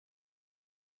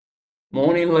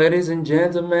Morning, ladies and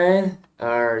gentlemen.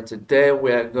 Today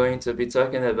we are going to be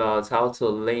talking about how to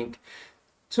link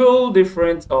two or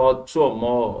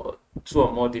more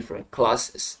different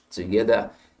classes together.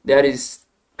 That is,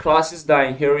 classes that are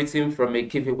inheriting from a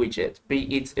Kivy widget,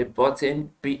 be it a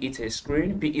button, be it a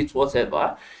screen, be it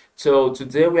whatever. So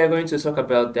today we are going to talk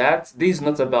about that. This is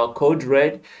not about code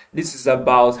red. This is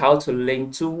about how to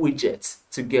link two widgets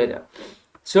together.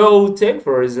 So take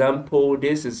for example,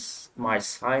 this is my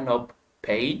sign up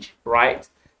page, right?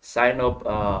 Sign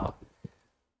up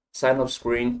sign up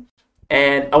screen,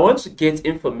 and I want to get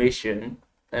information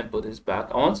and put this back.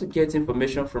 I want to get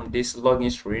information from this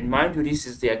login screen. Mind you, this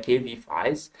is their KV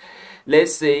files.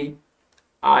 Let's say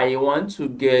I want to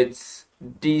get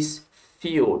this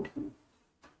field,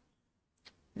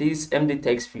 this empty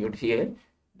text field here.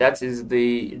 That is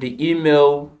the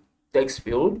email text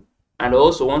field, and I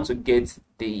also want to get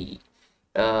the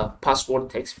password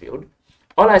text field.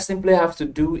 All I simply have to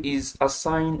do is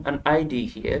assign an ID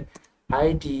here.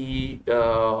 ID,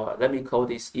 let me call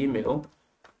this email,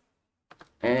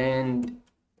 and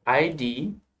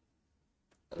ID,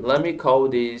 let me call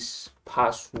this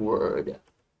password,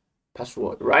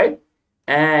 right?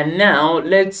 And now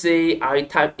let's say I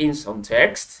type in some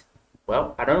text.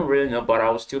 Well, I don't really know, but I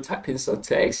will still type in some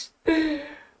text.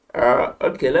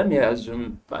 Okay, let me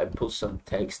assume I put some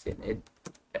text in it.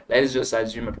 Let's just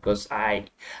assume it because I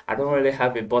don't really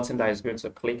have a button that is going to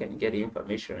click and get the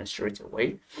information straight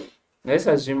away. Let's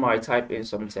assume I type in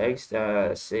some text.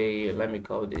 Say, let me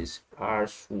call this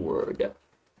password,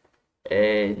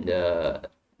 and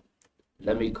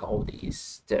let me call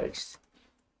this text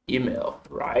email,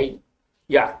 right?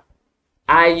 Yeah,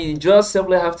 I just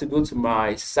simply have to go to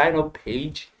my sign up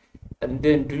page and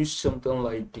then do something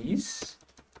like this.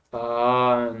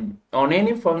 On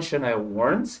any function I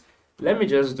want, let me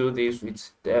just do this with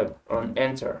the on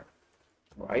enter,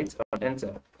 right? On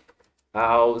enter,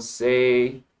 I'll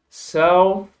say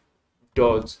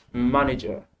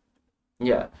self.manager.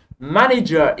 Yeah,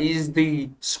 manager is the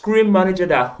screen manager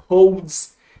that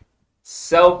holds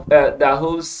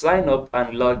sign up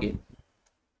and login.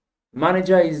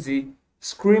 Manager is the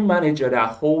screen manager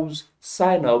that holds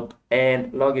sign up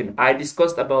and login. I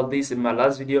discussed about this in my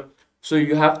last video, so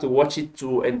you have to watch it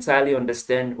to entirely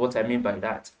understand what I mean by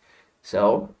that.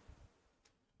 So,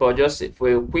 but just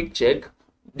for a quick check,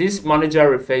 this manager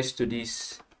refers to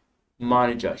this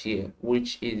manager here,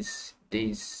 which is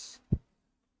this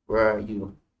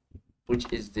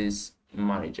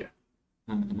manager.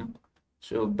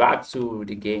 So back to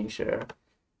the game share.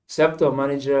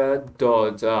 Manager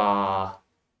dot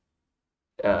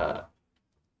the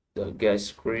guest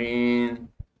screen.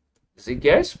 Is it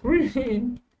guest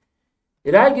screen?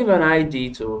 Did I give an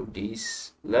ID to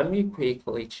this? Let me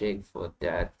quickly check for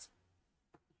that.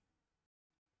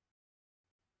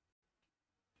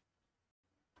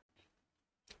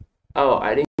 Oh,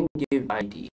 I didn't give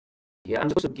ID. Yeah, I'm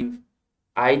supposed to give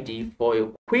ID for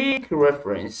a quick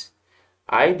reference.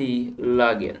 ID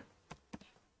login.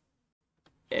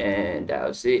 And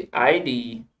I'll say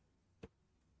ID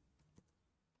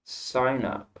sign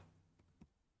up.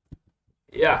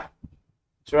 Yeah.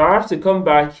 So I have to come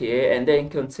back here and then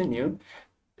continue.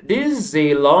 This is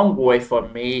a long way for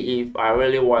me if I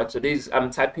really want to. I'm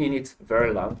typing it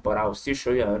very long, but I'll still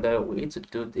show you another way to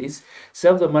do this.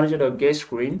 Self.manager.get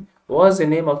screen. What's the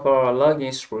name of our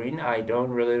login screen? I don't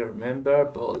really remember,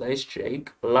 but let's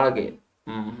check. Login.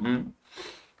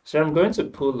 So I'm going to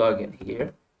put login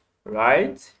here,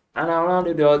 right? And around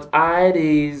the dot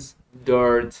IDs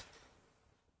dot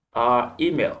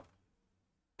email.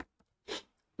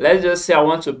 Let's just say I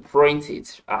want to print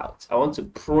it out. I want to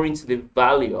print the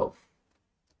value of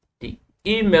the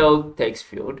email text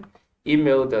field,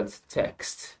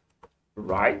 email.text,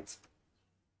 right?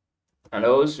 And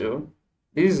also,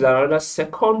 this is another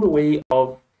second way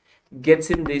of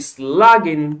getting this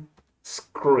login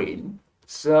screen.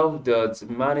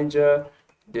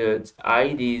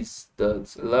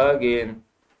 Self.manager.ids.login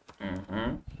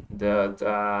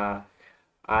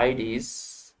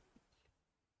 .ids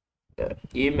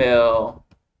email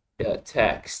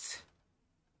text.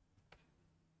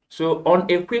 So on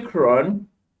a quick run,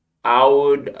 I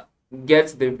would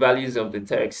get the values of the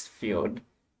text field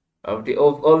of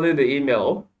only the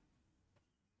email.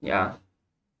 Yeah.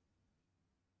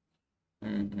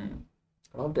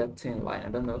 Love that thin line. I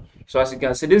don't know. So as you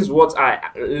can see, this is what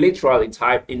I literally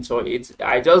typed into it.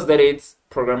 I just did it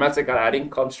programmatically. I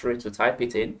didn't come straight to type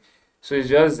it in. So it's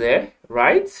just there,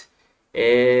 right?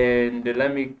 And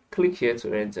let me click here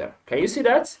to enter. Can you see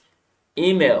that?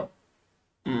 Email.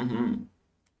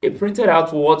 It printed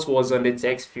out what was on the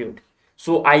text field.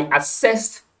 So I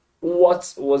accessed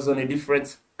what was on a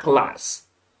different class.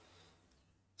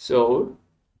 So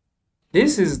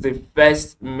this is the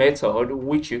first method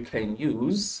which you can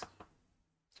use.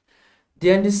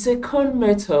 Then the second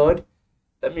method,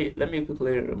 let me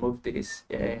quickly remove this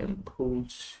and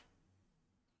put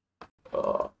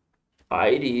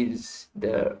IDs,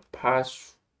 the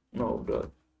pass, no, the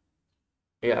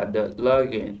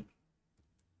login,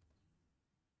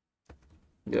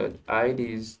 the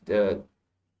IDs, the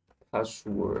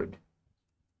password,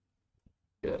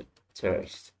 the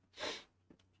text.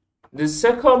 The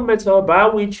second method by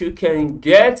which you can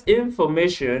get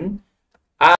information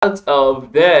out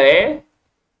of there,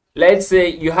 let's say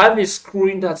you have a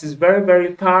screen that is very,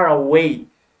 very far away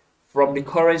from the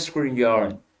current screen you're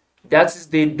on. That is,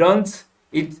 they don't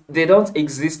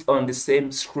exist on the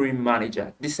same screen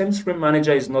manager. The same screen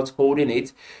manager is not holding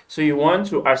it. So you want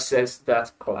to access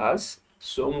that class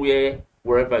somewhere,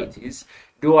 wherever it is.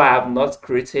 Though I have not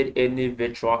created any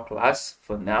virtual class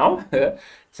for now.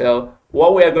 So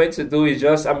what we are going to do is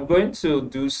I'm going to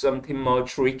do something more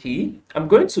tricky. I'm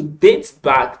going to date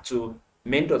back to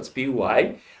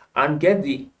main.py and get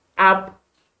the app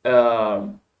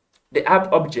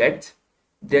object,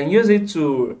 then use it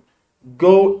to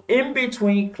go in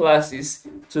between classes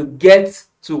to get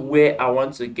to where I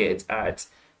want to get at.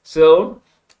 So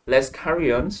let's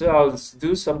carry on. So I'll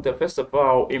do something. First of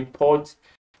all, I'll import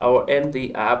our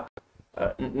MD app,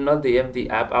 not the MD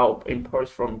app. I'll import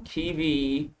from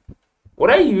Kivy.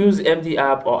 Whether you use MD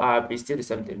app or app is still the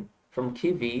same thing. From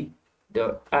Kivy,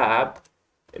 the app,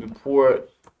 import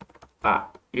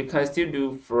app. You can still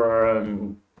do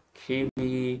from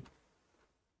Kivy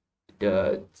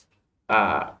dot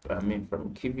app.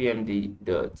 From Kivy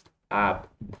dot app,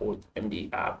 import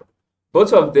MD app.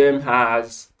 Both of them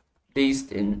has this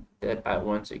thing that I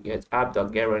want to get,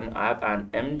 app.getRunning app and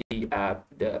MD app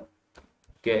the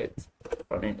get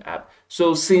running app.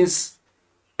 So since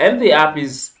MD app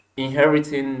is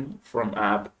inheriting from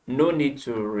app, no need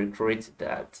to recreate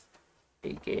that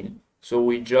again. So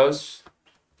we just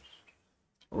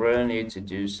really need to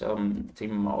do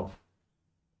something more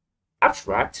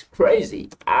abstract, crazy.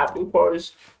 App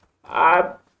equals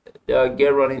app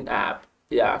get running app.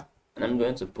 Yeah, and I'm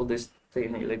going to put this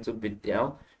thing a little bit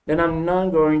down. Then I'm now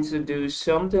going to do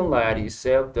something like this.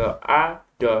 Self the app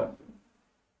the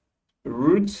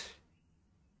root.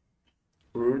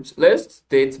 Let's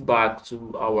date back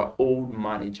to our old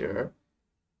manager.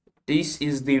 This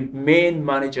is the main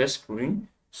manager screen.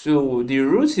 So the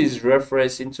root is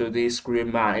referencing to this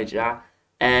screen manager,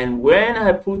 and when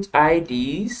I put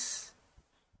IDs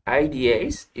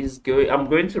is going, I'm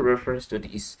going to reference to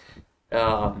this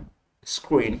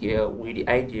screen here with the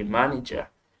ID manager.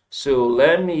 So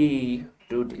let me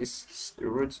do this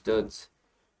root dot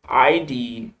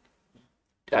IDs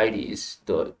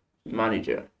dot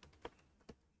manager.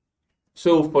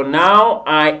 So for now,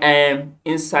 I am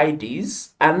inside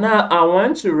this, and now I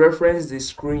want to reference the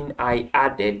screen I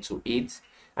added to it.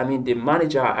 The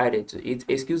manager I added to it.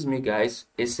 Excuse me, guys,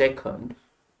 a second.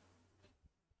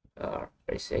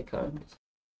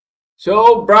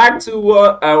 So back to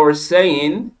what I was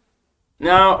saying.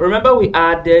 Now, remember we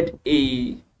added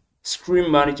a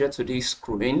screen manager to this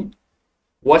screen.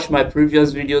 Watch my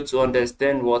previous video to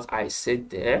understand what I said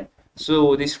there.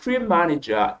 So the screen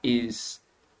manager is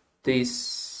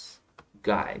this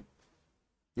guy.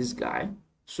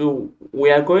 So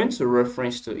we are going to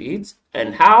reference to it.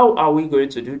 And how are we going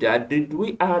to do that? Did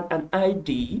we add an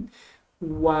ID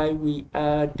while we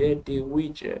added the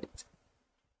widget?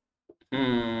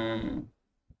 No,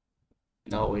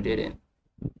 we didn't.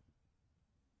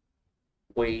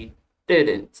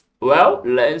 Well,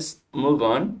 let's move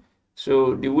on.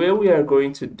 So the way we are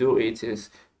going to do it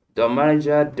is the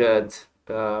manager dot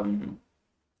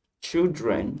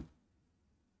children.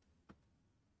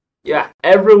 Yeah,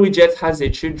 every widget has a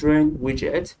children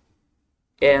widget,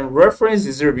 and reference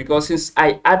is 0 because since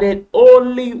I added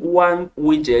only one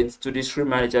widget to the screen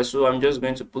manager, so I'm just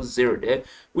going to put 0 there,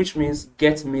 which means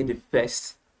get me the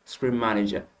first screen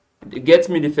manager. Get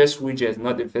me the first widget,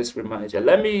 not the first screen manager.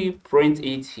 Let me print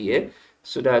it here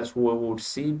so that we will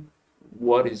see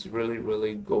what is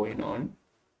really going on.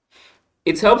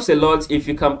 It helps a lot if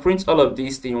you can print all of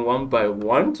these things one by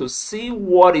one to see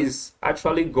what is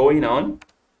actually going on.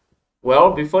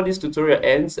 Well, before this tutorial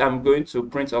ends, I'm going to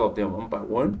print all of them one by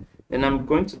one. Then I'm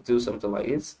going to do something like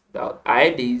this.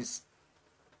 IDs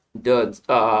dot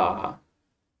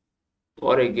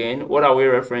what again? What are we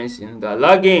referencing? The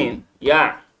login.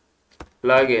 Yeah,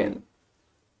 login.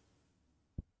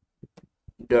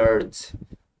 Dirt.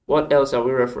 What else are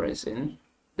we referencing?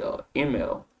 The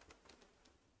email.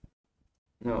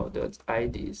 No, dot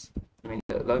IDs.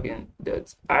 login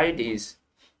dot IDs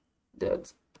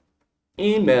dot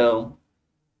email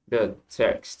dot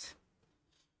text.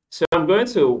 So I'm going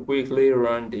to quickly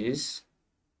run this.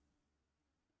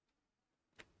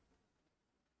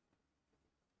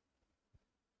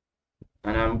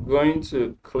 And I'm going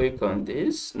to click on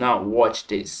this. Now watch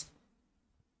this.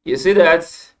 You see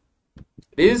that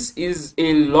this is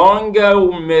a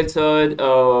longer method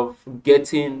of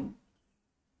getting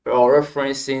or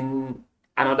referencing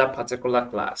another particular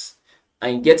class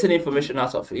and getting information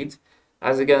out of it.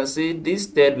 As you can see, this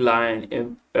third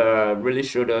line really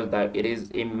showed us that it is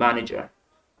a manager.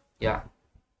 Yeah,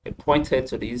 it pointed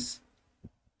to this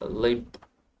lib.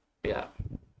 Yeah,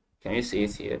 can you see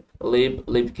it here? Lib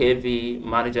Kivy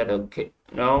manager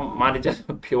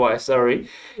py. Sorry,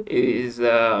 is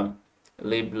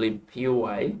lib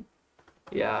py.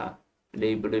 Yeah,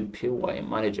 lib py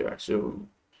manager. So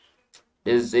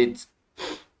this is it.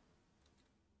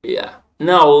 Yeah.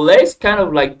 Now let's kind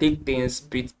of like take things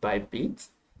bit by bit.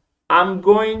 I'm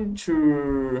going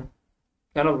to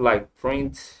kind of like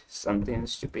print something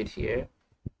stupid here.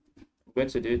 I'm going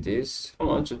to do this. I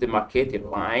want to demarcate a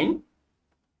line.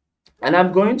 And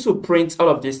I'm going to print all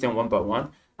of this thing one by one.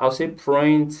 I'll say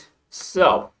print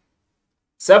self.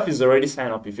 Self is already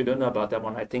signed up. If you don't know about that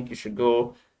one, I think you should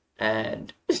go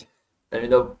and let me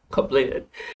know completed.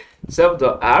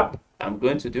 Self.app. I'm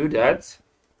going to do that.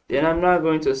 Then I'm now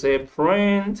going to say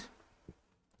print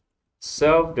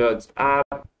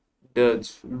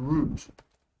self.app.root.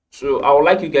 So I would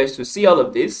like you guys to see all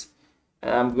of this.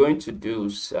 And I'm going to do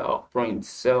print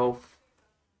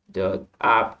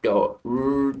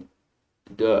self.app.root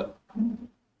the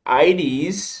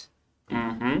IDs.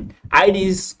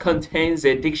 IDs contains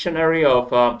a dictionary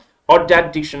of or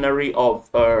that dictionary of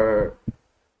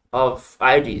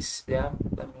IDs. Yeah,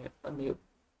 let me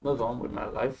move on with my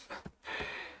life.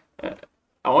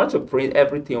 I want to print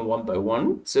everything one by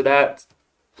one so that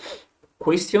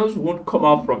questions won't come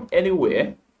out from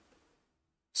anywhere.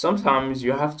 Sometimes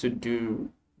you have to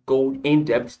go in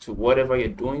depth to whatever you're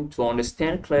doing to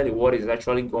understand clearly what is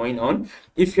actually going on.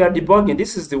 If you are debugging,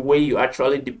 this is the way you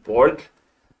actually debug.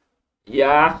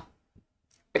 Yeah,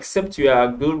 except you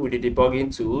are good with the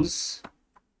debugging tools.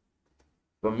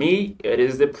 For me, it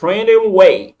is the printing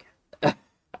way. Oh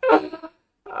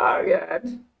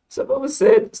God. Some people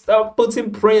said stop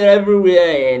putting print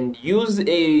everywhere and use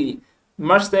a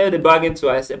master debugging tool.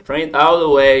 I said print all the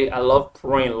way. I love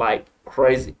print like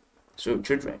crazy. So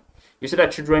children, you said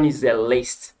that children is the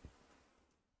least.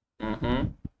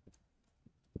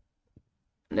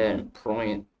 Then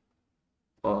print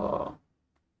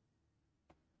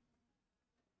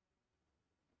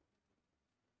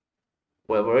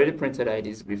we've already printed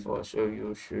IDs before, so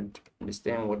you should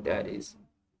understand what that is.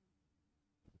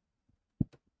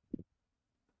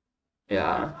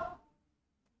 Yeah.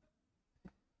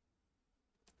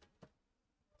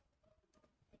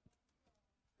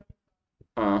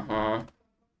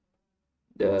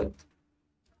 That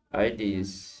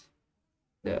IDs,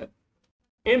 the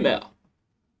email.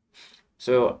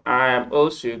 So I'm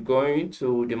also going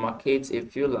to demarcate a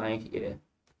few lines here.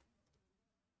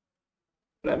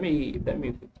 Let me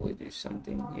quickly do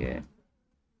something here.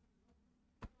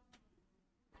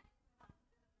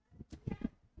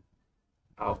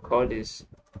 I'll call this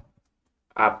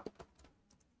app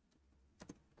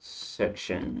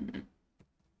section.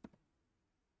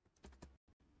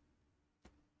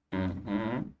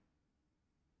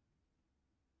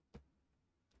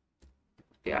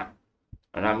 Yeah,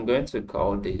 and I'm going to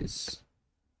call this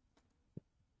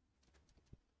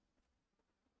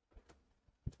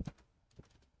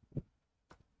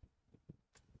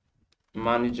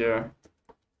manager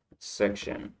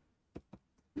section.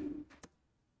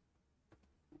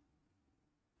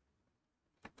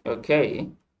 Okay,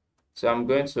 so I'm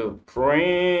going to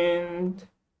print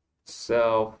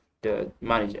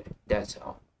self.manager. That's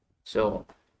all. So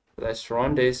let's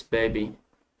run this baby.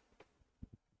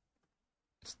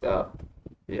 Stop.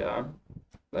 Yeah,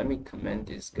 let me comment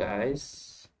these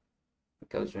guys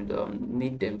because we don't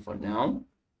need them for now.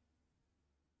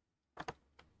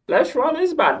 Let's run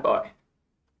this bad boy.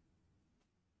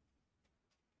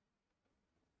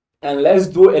 And let's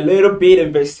do a little bit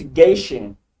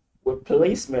investigation with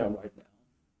policemen right now.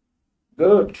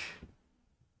 Good.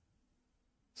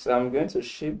 So I'm going to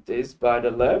shift this by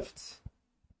the left.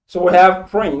 So we have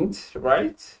print,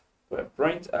 right? We have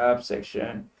print app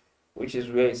section, which is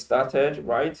where it started,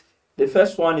 right? The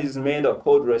first one is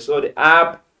main.code. So the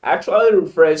app actually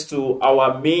refers to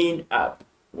our main app,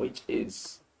 which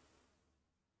is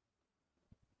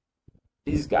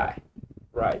this guy,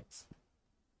 right?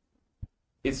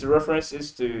 It's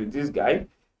references to this guy.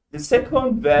 The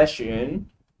second version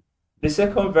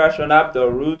app the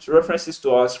root references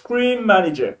to our screen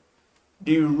manager,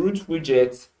 the root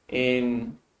widget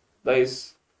in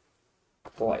this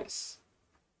place.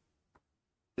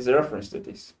 Is a reference to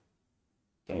this.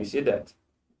 Can you see that?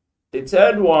 The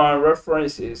third one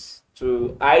references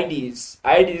to IDs.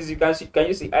 IDs, you can see. Can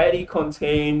you see ID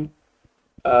contain?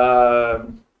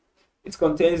 It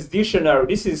contains dictionary.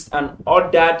 This is an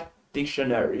ordered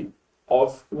dictionary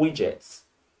of widgets.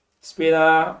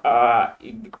 Spinner.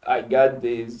 I got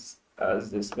this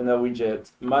as the spinner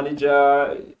widget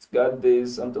manager. It's got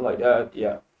this, something like that.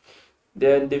 Yeah.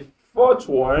 Then the fourth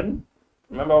one.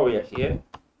 Remember we are here.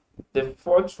 The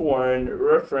fourth one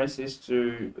references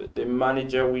to the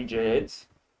manager widget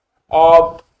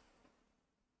of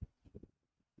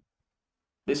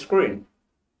the screen,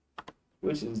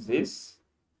 which is this.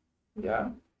 Yeah,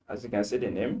 as you can see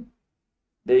the name.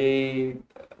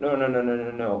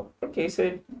 No. Okay,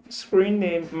 so screen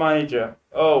name manager.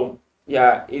 Oh,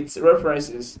 yeah, it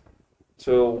references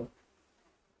to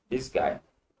this guy.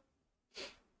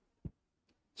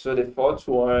 So the fourth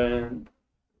one,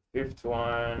 fifth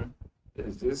one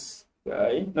is this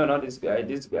guy. No, not this guy,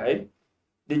 this guy.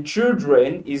 The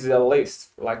children is a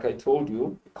list, like I told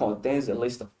you, it contains a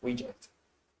list of widgets.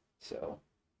 So,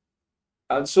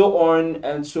 and so on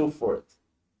and so forth.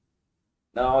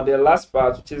 Now, the last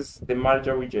part, which is the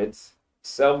manager widgets,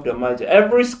 the manager.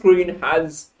 Every screen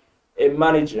has a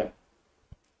manager.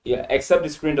 Yeah, except the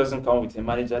screen doesn't come with a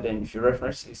manager. Then if you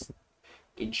reference this,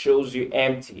 it shows you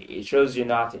empty. It shows you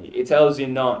nothing. It tells you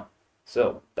none.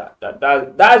 So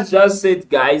that's just it,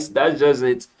 guys. That's just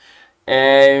it.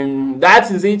 And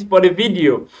that is it for the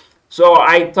video. So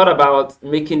I thought about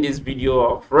making this video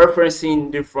of referencing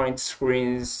different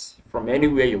screens from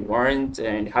anywhere you want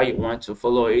and how you want to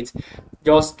follow it.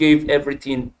 Just give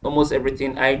everything, almost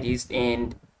everything IDs,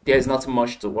 and there's not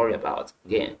much to worry about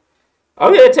again.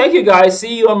 Okay, thank you guys.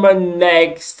 See you on my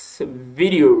next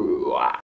video.